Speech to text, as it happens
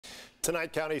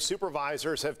Tonight, county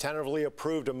supervisors have tentatively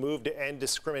approved a move to end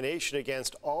discrimination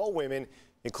against all women,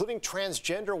 including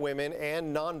transgender women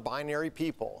and non-binary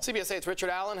people. CBS 8's Richard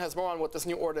Allen has more on what this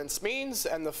new ordinance means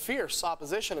and the fierce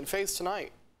opposition it faced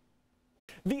tonight.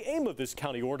 The aim of this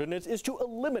county ordinance is to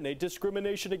eliminate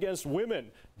discrimination against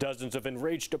women. Dozens of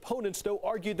enraged opponents, though,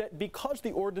 argue that because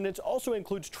the ordinance also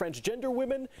includes transgender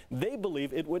women, they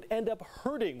believe it would end up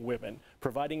hurting women,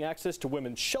 providing access to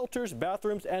women's shelters,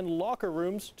 bathrooms, and locker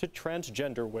rooms to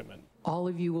transgender women. All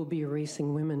of you will be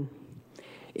erasing women.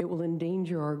 It will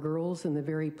endanger our girls in the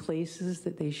very places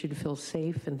that they should feel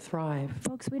safe and thrive.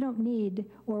 Folks, we don't need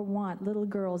or want little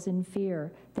girls in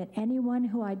fear that anyone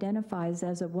who identifies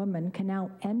as a woman can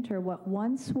now enter what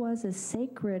once was a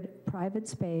sacred private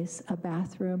space, a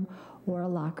bathroom or a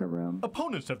locker room.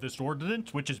 Opponents of this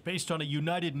ordinance, which is based on a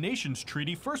United Nations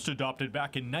treaty first adopted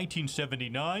back in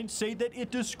 1979, say that it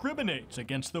discriminates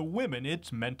against the women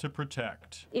it's meant to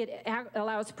protect. It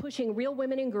allows pushing real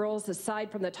women and girls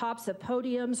aside from the tops of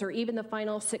podiums or even the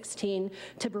final 16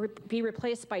 to be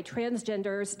replaced by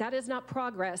transgenders. That is not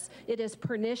progress. It is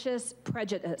pernicious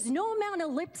prejudice. No amount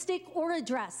of lipstick or a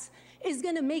dress is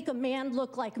going to make a man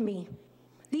look like me.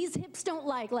 These hips don't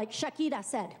lie, like Shakira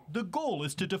said. The goal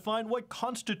is to define what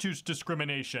constitutes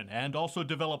discrimination and also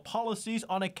develop policies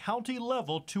on a county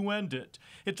level to end it.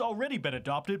 It's already been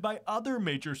adopted by other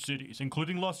major cities,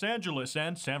 including Los Angeles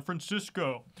and San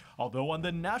Francisco. Although on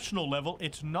the national level,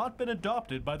 it's not been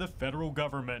adopted by the federal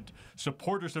government.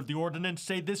 Supporters of the ordinance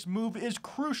say this move is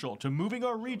crucial to moving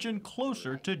our region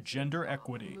closer to gender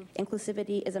equity.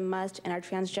 Inclusivity is a must, and our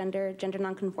transgender, gender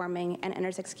nonconforming, and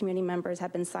intersex community members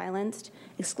have been silenced,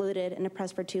 excluded, and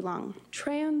oppressed for too long.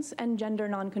 Trans and gender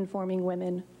nonconforming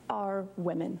women are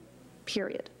women,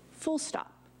 period. Full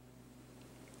stop.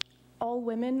 All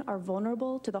women are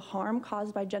vulnerable to the harm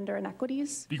caused by gender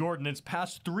inequities. The ordinance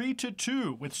passed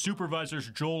 3-2, with Supervisors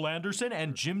Joel Anderson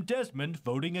and Jim Desmond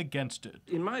voting against it.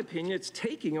 In my opinion, it's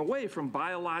taking away from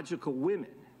biological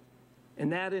women.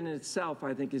 And that in itself,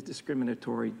 I think, is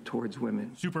discriminatory towards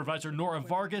women. Supervisor Nora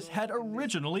Vargas had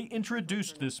originally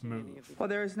introduced this move. Well,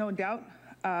 there is no doubt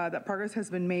that progress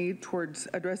has been made towards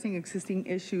addressing existing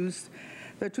issues.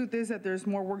 The truth is that there's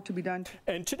more work to be done.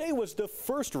 And today was the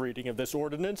first reading of this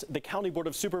ordinance. The County Board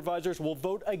of Supervisors will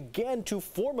vote again to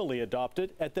formally adopt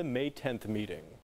it at the May 10th meeting.